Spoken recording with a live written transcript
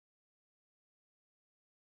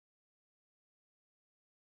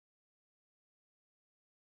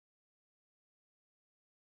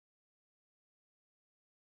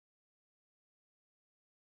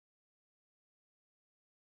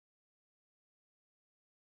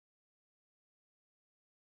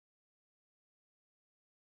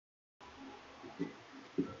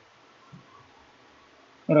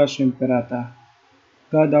Orasyon Perata.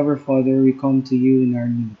 God our Father, we come to you in our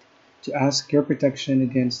need to ask your protection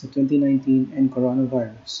against the 2019 and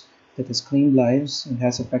coronavirus that has claimed lives and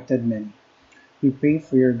has affected many. We pray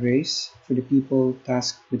for your grace for the people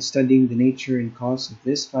tasked with studying the nature and cause of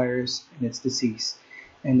this virus and its disease,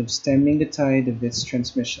 and of stemming the tide of its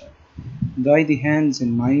transmission. Guide the hands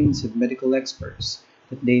and minds of medical experts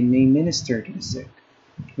that they may minister to the sick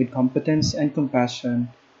with competence and compassion,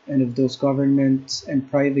 and of those governments and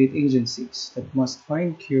private agencies that must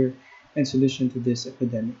find cure and solution to this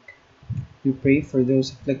epidemic. We pray for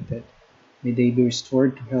those afflicted. May they be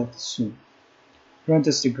restored to health soon. Grant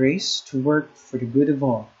us the grace to work for the good of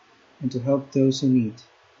all and to help those who need.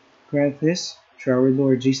 Grant this through our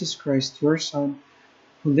Lord Jesus Christ, your Son,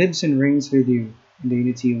 who lives and reigns with you in the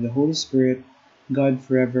unity of the Holy Spirit, God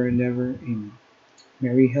forever and ever. Amen.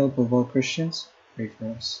 Mary, help of all Christians, pray for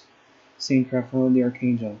us. Saint Raphael the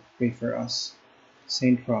Archangel, pray for us.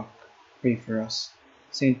 Saint Roch, pray for us.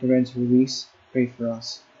 Saint Lorenzo Ruiz, pray for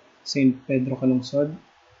us. Saint Pedro Calungsod,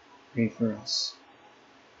 pray for us.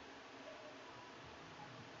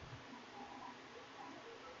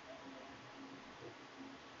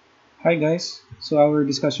 Hi guys, so our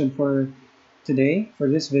discussion for today, for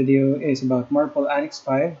this video, is about Marpol Annex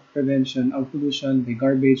 5, Prevention of Pollution by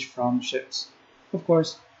Garbage from Ships. Of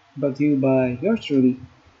course, brought to you by yours truly,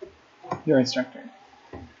 your instructor.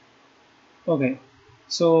 Okay,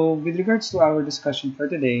 so with regards to our discussion for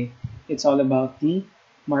today, it's all about the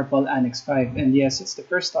Marpol Annex 5. And yes, it's the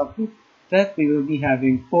first topic that we will be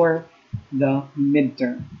having for the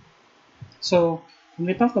midterm. So when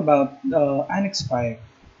we talk about Annex 5,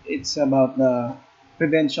 it's about the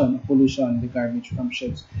prevention of pollution, the garbage from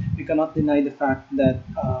ships. We cannot deny the fact that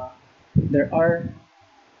there are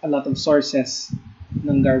a lot of sources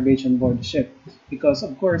ng garbage on board the ship, because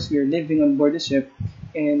of course we are living on board the ship,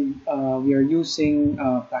 and we are using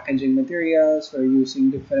packaging materials, we're using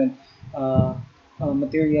different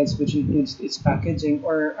materials which includes its packaging,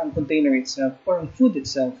 or ang container itself or ang food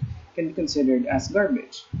itself can be considered as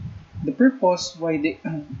garbage. The purpose why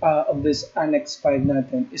of this Annex 5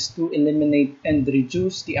 natin is to eliminate and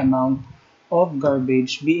reduce the amount of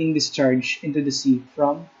garbage being discharged into the sea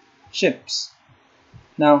from ships.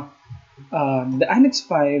 Now, the Annex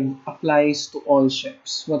 5 applies to all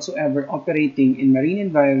ships whatsoever operating in marine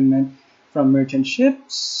environment, from merchant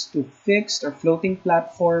ships to fixed or floating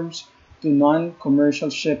platforms to non-commercial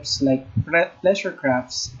ships like pleasure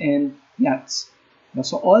crafts and yachts.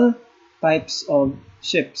 So all types of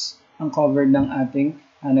ships ang covered ng ating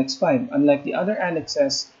Annex 5. Unlike the other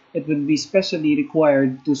annexes, it would be specially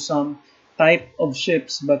required to some type of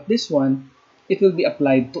ships, but this one, it will be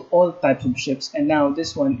applied to all types of ships. And now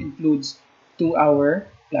this one includes to our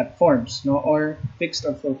platforms, no, or fixed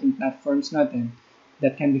or floating platforms natin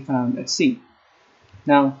that can be found at sea.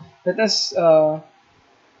 Now, let us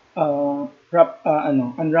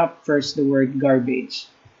unwrap first the word garbage.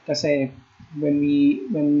 Kasi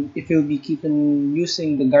if you'll be keeping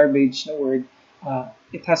using the garbage word,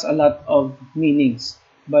 it has a lot of meanings.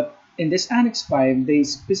 But in this Annex 5, they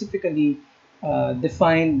specifically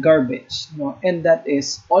define garbage, and that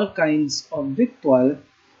is all kinds of victual,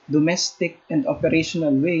 domestic, and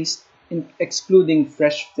operational waste, excluding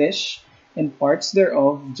fresh fish and parts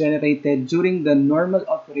thereof generated during the normal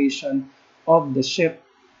operation of the ship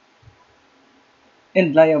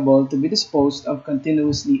and liable to be disposed of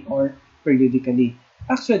continuously or periodically.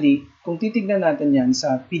 Actually, kung titignan natin yan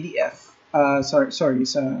sa PDF, sa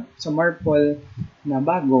Marpol na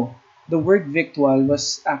bago, the word victual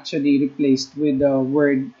was actually replaced with the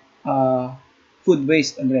word food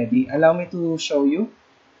waste already. Allow me to show you.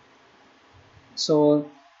 So,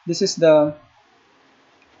 this is I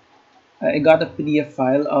got a PDF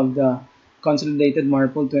file of the Consolidated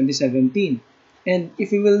Marpol 2017. And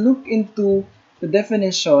if we will look into the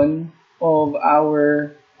definition of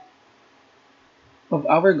our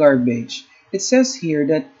garbage, it says here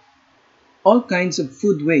that all kinds of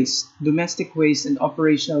food waste, domestic waste, and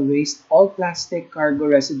operational waste, all plastic, cargo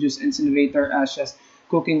residues, incinerator ashes,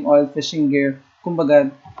 cooking oil, fishing gear, kumbaga,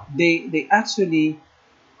 they actually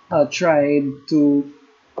tried to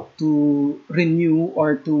renew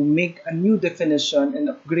or to make a new definition and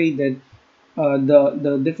upgraded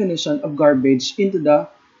the definition of garbage into the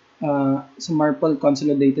Marpol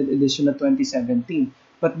Consolidated Edition of 2017.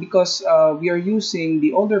 But because we are using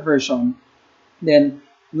the older version, then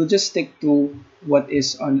we'll just stick to what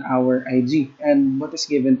is on our IG and what is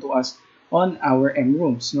given to us on our M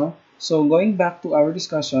rooms, no? So going back to our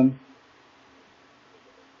discussion,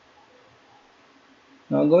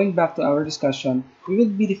 we will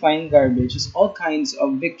be defining garbage as all kinds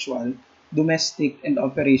of victual, domestic, and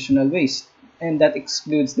operational waste. and that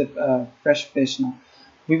excludes the fresh fish. No?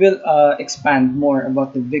 We will expand more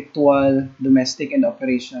about the victual, domestic, and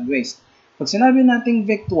operational waste. Pag sinabi nating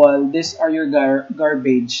victual, these are your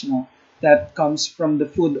garbage, no? That comes from the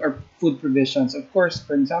food or food provisions. Of course,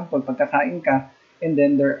 for example, pagkakain ka, and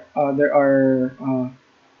then there are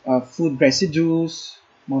food residues,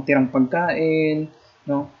 mga tirang pagkain,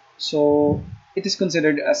 no? So, it is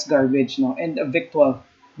considered as garbage, no? And a victual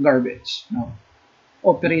garbage, no?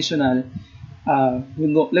 Operational,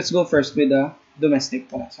 let's go first with the domestic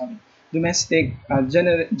pala, sorry. Domestic,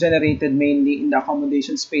 generated mainly in the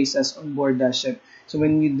accommodation spaces on board the ship. So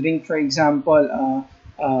when you drink, for example,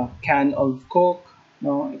 a can of Coke,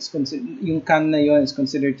 no, it's considered, yung can na yon is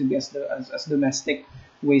considered to be as domestic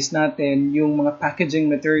waste natin. Yung mga packaging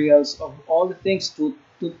materials of all the things,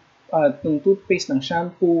 toothpaste ng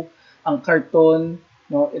shampoo, ang karton,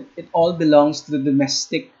 no, it all belongs to the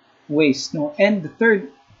domestic waste, no. And the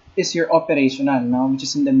third is your operational, no, which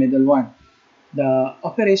is in the middle one. The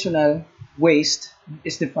operational waste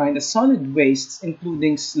is defined as solid wastes,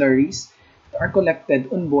 including slurries, that are collected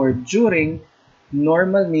on board during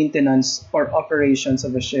normal maintenance or operations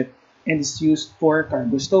of a ship and is used for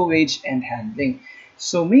cargo stowage and handling.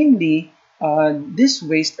 So mainly, these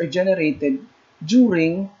waste are generated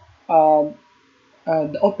during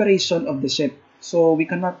the operation of the ship. So we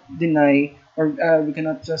cannot deny or we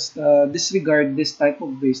cannot just disregard this type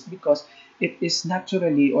of waste because it is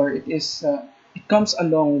naturally or it comes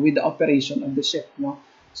along with the operation of the ship, no?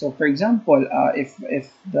 So for example, if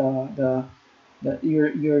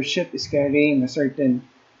your ship is carrying a certain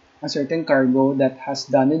cargo that has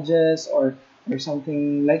damages or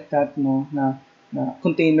something like that, no, na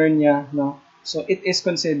container niya, no, so it is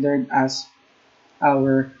considered as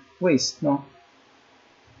our waste, no.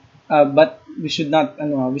 But we should not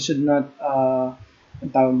ang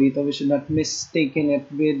tawag dito, we should not mistaken it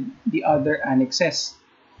with the other annexes.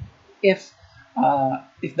 If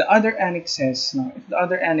the other annexes, no, if the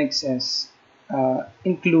other annexes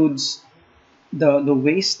includes the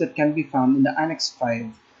waste that can be found in the Annex 5,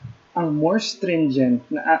 ang more stringent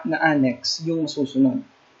na annex yung masusunod.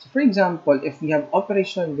 So for example, if we have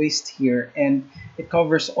operational waste here and it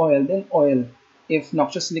covers oil, then oil. If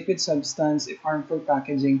noxious liquid substance, if harmful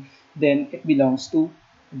packaging, then it belongs to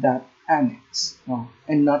that annex, no,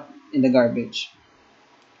 and not in the garbage.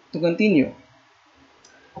 To continue,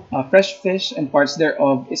 fresh fish and parts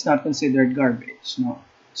thereof is not considered garbage, no.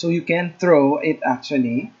 So you can throw it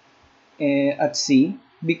actually at sea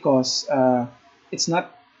because it's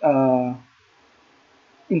not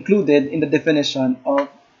included in the definition of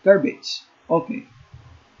garbage. Okay.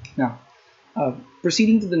 Now,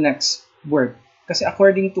 proceeding to the next word. Kasi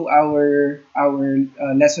according to our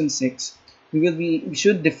lesson 6, we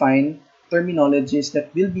should define terminologies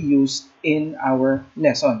that will be used in our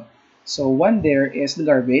lesson. So one there is the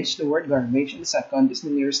garbage, the word garbage, and the second is the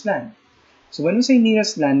nearest land. So when we say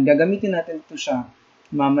nearest land, gagamitin natin ito siya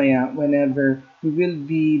mamaya whenever we will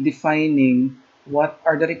be defining what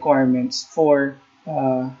are the requirements for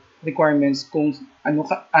requirements kung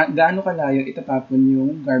gaano kalayo itatapon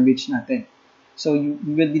yung garbage natin. So we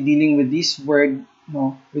will be dealing with this word,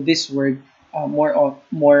 no, with this word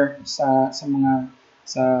more sa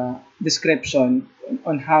description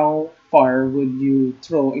on how far would you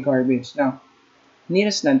throw a garbage. Now,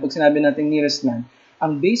 nearest land, pag sinabi natin nearest land,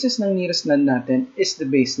 ang basis ng nearest land natin is the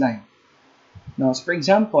baseline. Now, so for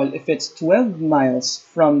example, if it's 12 miles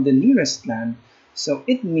from the nearest land, so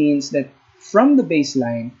it means that from the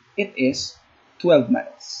baseline, it is 12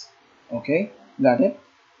 miles. Okay? Got it?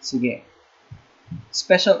 Sige.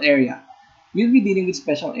 Special area. We'll be dealing with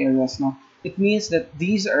special areas, no? It means that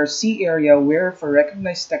these are sea area where, for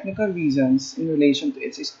recognized technical reasons in relation to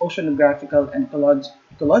its oceanographical and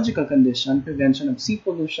ecological condition, prevention of sea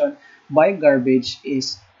pollution by garbage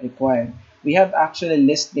is required. We have actually a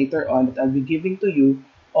list later on that I'll be giving to you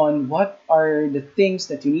on what are the things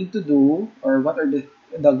that you need to do or what are the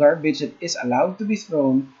garbage that is allowed to be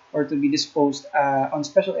thrown or to be disposed on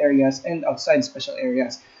special areas and outside special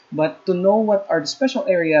areas. But to know what are the special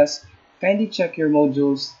areas, kindly check your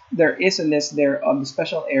modules. There is a list there of the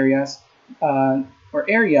special areas or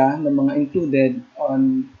area na mga included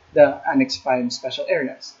on the Annex 5 special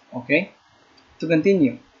areas. Okay? To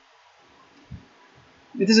continue,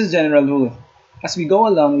 this is a general rule. As we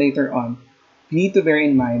go along later on, you need to bear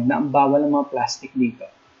in mind na ang bawal ng mga plastic dito.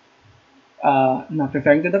 Not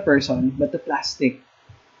referring to the person, but the plastic,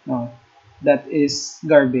 no, that is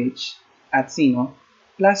garbage at sea, no?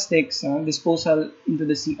 Plastics, disposal into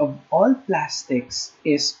the sea of all plastics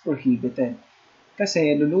is prohibited.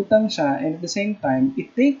 Kasi lulutang siya and at the same time,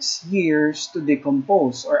 it takes years to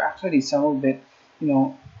decompose or actually some of it,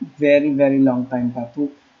 very long time pa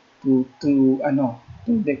to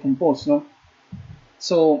decompose, no?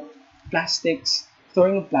 So plastics,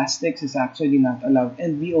 throwing of plastics is actually not allowed,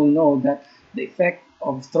 and we all know that the effect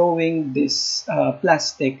of throwing this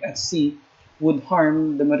plastic at sea would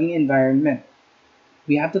harm the marine environment.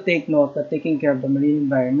 We have to take note that taking care of the marine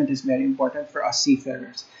environment is very important for us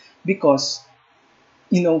seafarers, because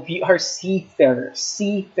we are seafarers.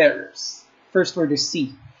 First word is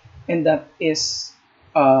sea, and that is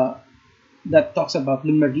that talks about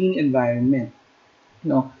the marine environment.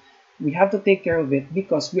 No, we have to take care of it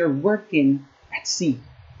because we are working at sea.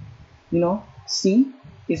 Sea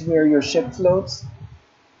is where your ship floats.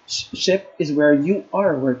 Ship is where you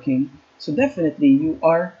are working. So definitely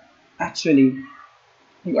actually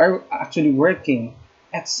you are actually working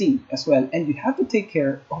at sea as well, and you have to take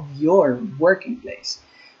care of your working place.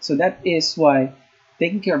 So that is why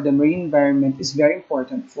taking care of the marine environment is very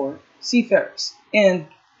important for seafarers, and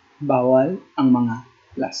bawal ang mga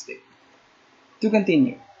plastic. To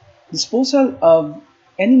continue, disposal of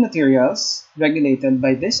any materials regulated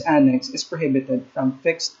by this annex is prohibited from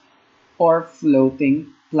fixed or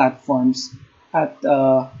floating platforms at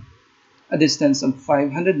a distance of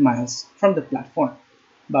 500 miles from the platform.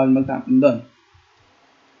 Bawal magtapon doon.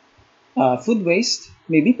 Food waste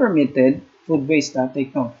may be permitted. Food waste,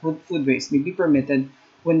 take note. Food waste may be permitted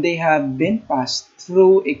when they have been passed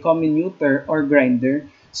through a comminutor or grinder.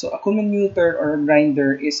 So a comminutor or a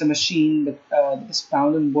grinder is a machine that is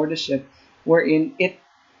found on board a ship, wherein it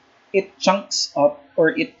chunks up,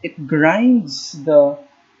 or it grinds the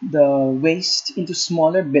waste into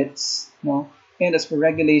smaller bits. No, and as per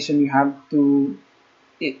regulation, you have to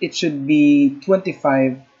it should be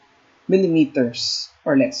 25 millimeters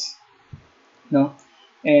or less. No,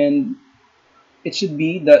 and it should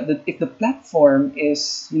be if the platform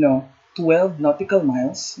is 12 nautical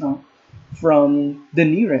miles, no, from the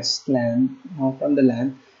nearest land, no, from the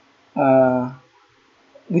land, uh,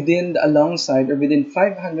 alongside or within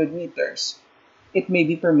 500 meters, it may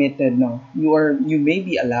be permitted. No, you may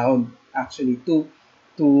be allowed actually to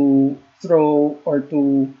throw or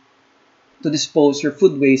to dispose your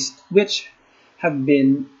food waste which have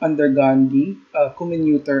been undergone the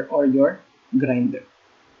comminutor or your grinder.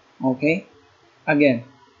 Okay, again,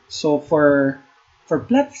 so for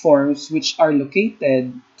platforms which are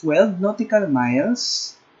located 12 nautical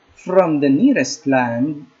miles from the nearest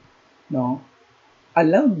land, no,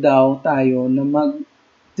 allowed daw tayo na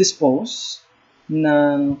mag-dispose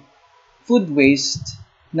ng food waste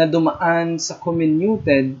na dumaan sa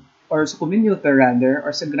comminutor rather,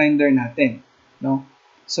 or sa grinder natin, no?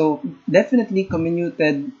 So definitely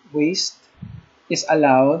comminuted waste is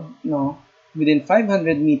allowed, no, within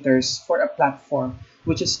 500 meters for a platform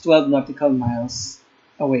which is 12 nautical miles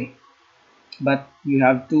away. But you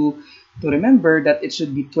have to remember that it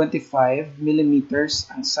should be 25 millimeters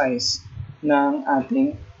ang size ng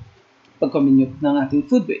ating pag-commute ng ating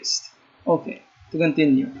food waste. Okay, to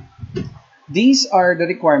continue. These are the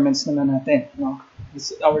requirements naman natin, no?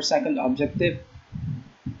 Our second objective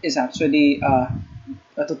is actually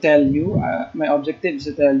to tell you, my objective is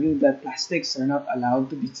to tell you that plastics are not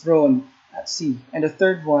allowed to be thrown at sea. And the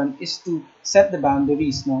third one is to set the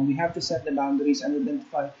boundaries. No, we have to set the boundaries and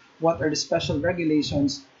identify what are the special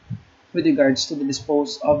regulations with regards to the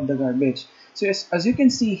dispose of the garbage. So as you can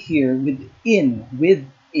see here, within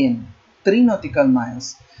 3 nautical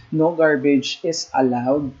miles, no garbage is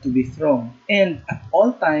allowed to be thrown. And at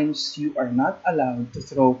all times, you are not allowed to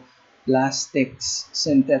throw plastics,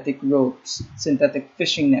 synthetic ropes, synthetic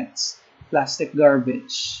fishing nets, plastic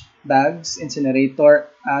garbage, bags, incinerator,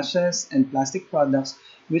 ashes, and plastic products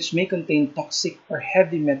which may contain toxic or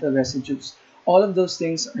heavy metal residues. All of those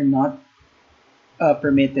things are not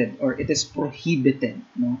permitted, or it is prohibited,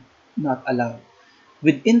 no, not allowed.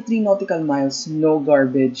 Within 3 nautical miles, no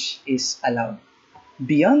garbage is allowed.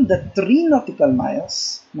 Beyond the 3 nautical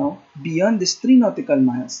miles, no, beyond this 3 nautical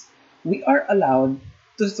miles, we are allowed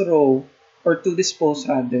to throw, or to dispose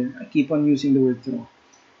rather, I keep on using the word throw.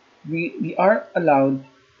 We are allowed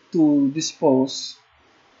to dispose,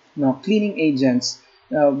 no, cleaning agents,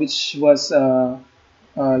 which was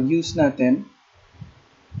used natin,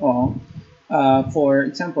 for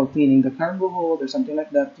example, cleaning the cargo hold or something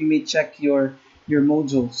like that. You may check your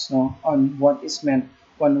modules, no, on what is meant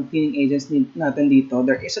kung anong cleaning agents natin dito.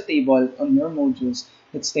 There is a table on your modules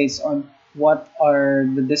that states on what are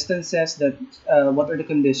the distances that what are the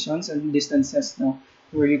conditions and distances, no,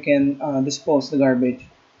 where you can dispose the garbage.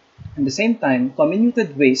 At the same time,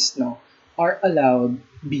 comminuted waste, no, are allowed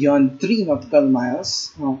beyond 3 nautical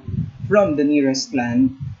miles, no, from the nearest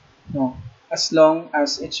land, no, as long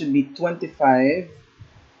as it should be 25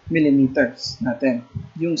 millimeters natin,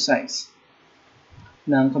 yung size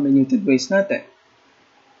ng comminuted waste natin.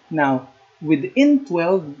 Now, within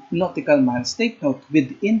 12 nautical miles, take note,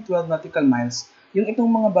 within 12 nautical miles, yung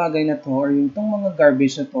itong mga bagay na to or yung itong mga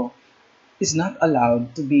garbage na to is not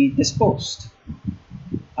allowed to be disposed.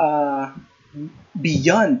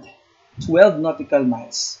 Beyond 12 nautical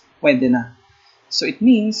miles, pwede na. So it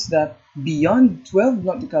means that beyond 12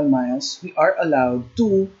 nautical miles, we are allowed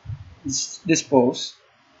to dispose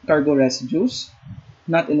cargo residues,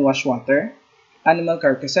 not in wash water, animal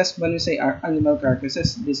carcasses. When we say our animal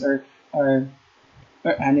carcasses, these are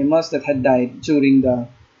animals that had died during the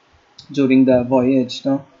voyage,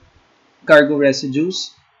 no? Cargo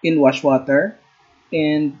residues in wash water,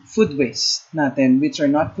 and food waste natin, which are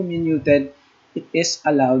not comminuted, it is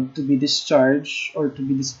allowed to be discharged or to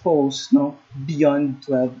be disposed, no, beyond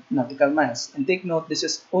 12 nautical miles. And take note, this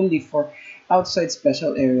is only for outside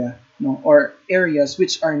special area, no, or areas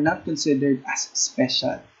which are not considered as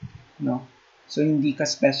special, no. So hindi ka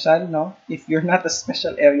special, no? If you're not a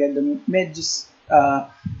special area, then medyo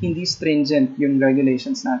hindi stringent yung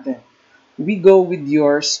regulations natin. We go with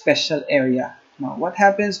your special area. Now, what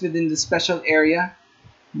happens within the special area?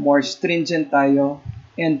 More stringent tayo.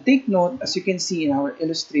 And take note, as you can see in our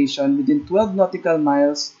illustration, within 12 nautical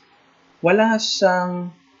miles, wala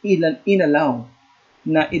siyang inallow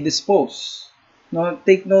na i-dispose. No,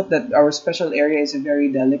 take note that our special area is a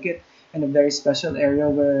very delicate and a very special area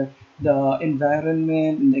where the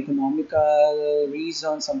environment and the economical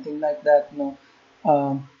reason, something like that, no,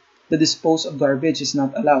 the dispose of garbage is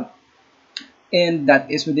not allowed. And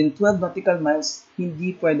that is within 12 nautical miles,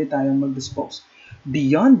 hindi pwede tayong mag-dispose.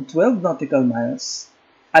 Beyond 12 nautical miles,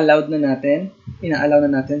 inaallow na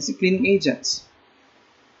natin si cleaning agents.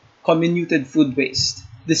 Comminuted food waste,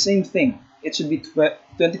 the same thing. It should be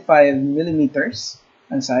 25 millimeters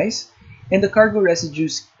ang size. And the cargo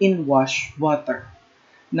residues in wash water.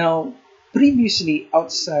 Now, previously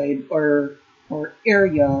outside or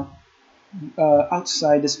area,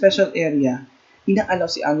 outside the special area, inaallow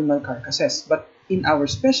si animal carcasses. But in our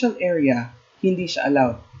special area, hindi siya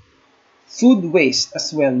allowed. Food waste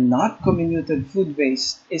as well, not comminuted food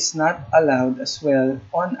waste, is not allowed as well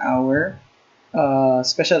on our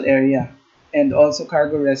special area. And also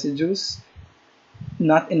cargo residues,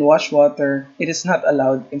 not in wash water, it is not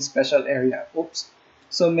allowed in special area. Oops.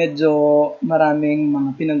 So medyo maraming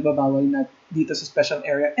mga pinagbabawal na dito sa special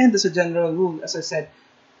area. And as a general rule, as I said,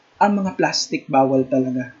 ang mga plastic bawal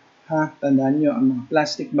talaga. Ha? Tandaan nyo, ang mga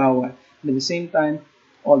plastic bawal. And at the same time,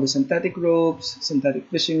 all the synthetic ropes, synthetic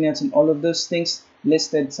fishing nets, and all of those things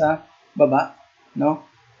listed sa baba, no?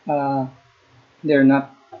 They're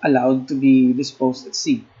not allowed to be disposed at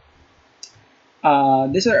sea.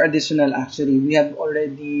 These are additional actually. We have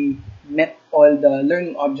already met all the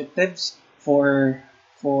learning objectives for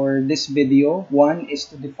this video. One is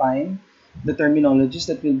to define the terminologies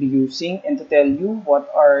that we'll be using and to tell you what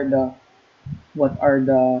are the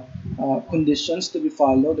conditions to be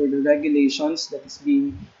followed or the regulations that is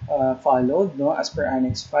being followed, no, as per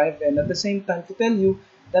Annex 5, and at the same time to tell you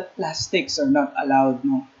that plastics are not allowed,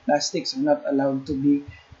 no, plastics are not allowed to be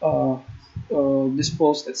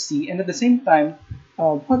disposed at sea, and at the same time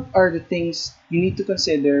what are the things you need to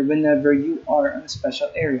consider whenever you are on a special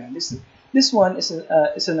area. This one is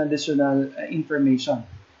an additional information.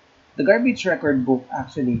 The garbage record book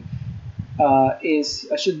actually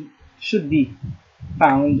should be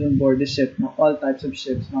found on board the ship, no? All types of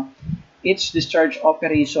ships, no? Each discharge of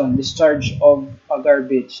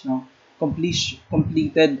garbage, no?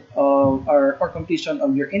 Completed or completion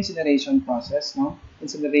of your incineration process, no?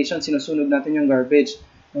 Incineration, sinusunog natin yung garbage,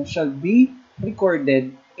 no? Shall be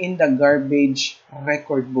recorded in the garbage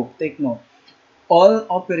record book. Take note, all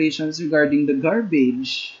operations regarding the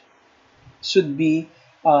garbage should be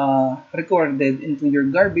recorded into your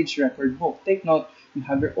garbage record book. Take note, you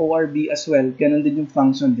have your ORB as well. Ganun din yung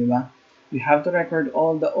function, di ba? You have to record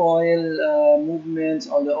all the oil movements,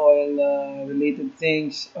 all the oil related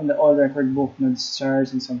things on the oil record book, no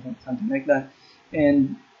discharge and something like that.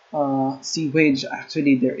 And sewage,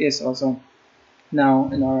 actually there is also now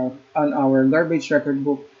on our garbage record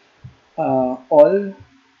book, all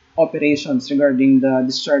operations regarding the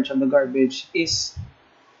discharge of the garbage is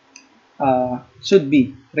should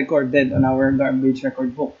be recorded on our garbage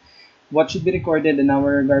record book. What should be recorded in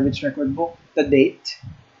our garbage record book? The date,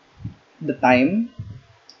 the time,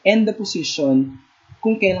 and the position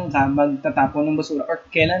kung kailan ka magtatapon ng basura or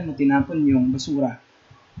kailan mo tinapon yung basura.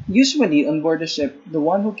 Usually, on board the ship, the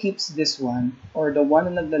one who keeps this one or the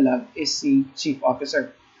one na naglalag is the chief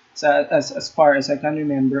officer. So, as far as I can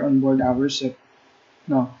remember on board our ship,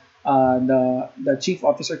 no, the chief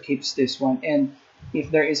officer keeps this one, and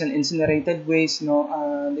If there is an incinerated waste, no,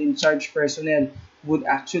 the in-charge personnel would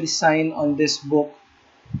actually sign on this book,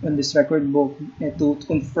 on this record book, to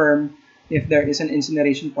confirm if there is an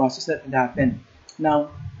incineration process that had happened.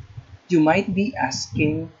 Now, you might be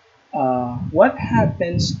asking, what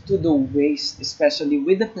happens to the waste, especially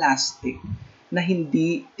with the plastic, na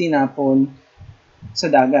hindi tinapon sa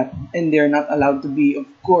dagat and they're not allowed to be, of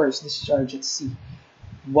course, discharged at sea?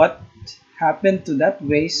 What happened to that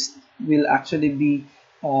waste will actually be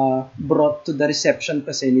brought to the reception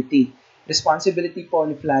facility. Responsibility po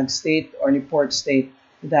ni flag state or ni port state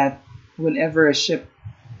that whenever a ship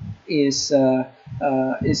is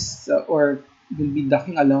or will be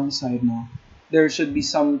docking alongside, no, there should be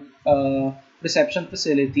some reception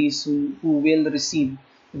facilities who will receive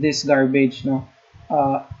this garbage, no,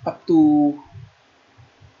 up to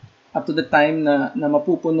the time na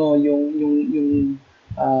mapupuno yung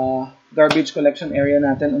garbage collection area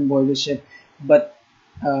natin on board the ship. But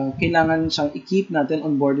kailangan siyang i-keep natin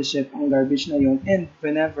on board the ship ang garbage na yun, and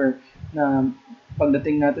whenever na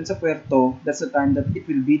pagdating natin sa puerto, that's the time that it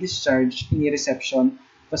will be discharged in a reception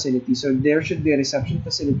facility. So there should be a reception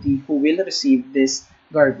facility who will receive this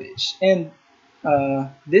garbage, and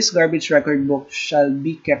this garbage record book shall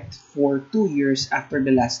be kept for 2 years after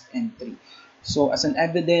the last entry. So as an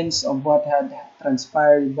evidence of what had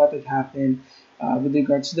transpired, what had happened with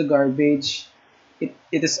regards to the garbage, it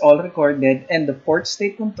is all recorded, and the port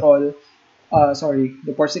state control,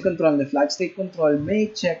 the port state control and the flag state control may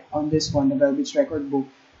check on this one, the garbage record book,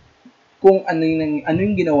 kung ano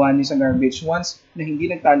yung ginawa niyo sa garbage once na hindi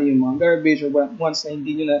nagtali yung mga garbage, or once na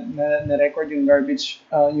hindi niyo na record yung garbage,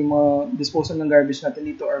 yung mga disposal ng garbage natin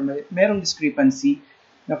dito, or merong discrepancy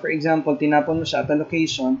na, for example, tinapon mo siya at a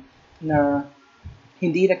location na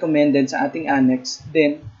hindi recommended sa ating annex,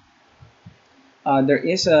 then there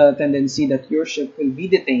is a tendency that your ship will be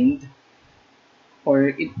detained or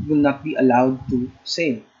it will not be allowed to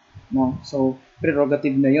sail, no? So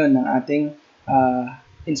prerogative na yon ng ating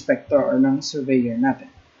inspector or ng surveyor natin.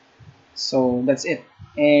 So that's it.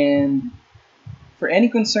 And for any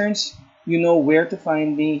concerns, you know where to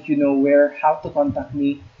find me, you know how to contact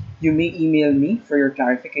me. You may email me for your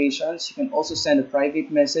clarifications. You can also send a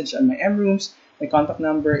private message on my M-Rooms. My contact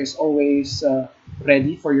number is always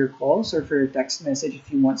ready for your calls or for your text message if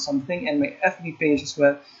you want something. And my FB page as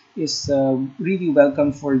well is really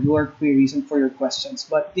welcome for your queries and for your questions.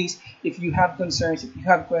 But please, if you have concerns, if you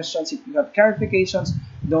have questions, if you have clarifications,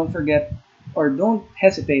 don't forget or don't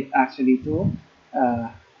hesitate actually to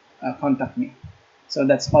contact me. So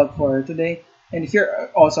that's all for today. And if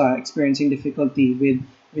you're also experiencing difficulty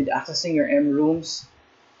with accessing your M-Rooms,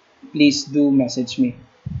 please do message me.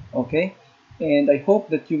 Okay? And I hope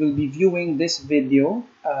that you will be viewing this video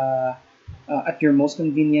at your most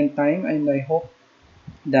convenient time, and I hope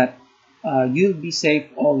that you'll be safe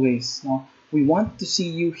always. No? We want to see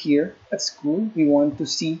you here at school. I want to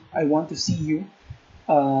see you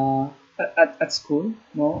at school,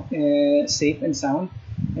 no, safe and sound.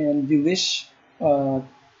 And we wish all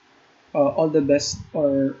the best,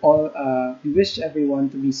 or we wish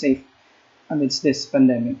everyone to be safe amidst this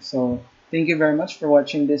pandemic. So thank you very much for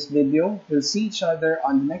watching this video. We'll see each other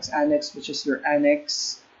on the next annex, which is your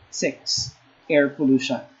Annex 6, Air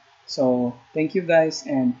Pollution. So thank you guys,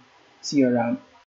 and see you around.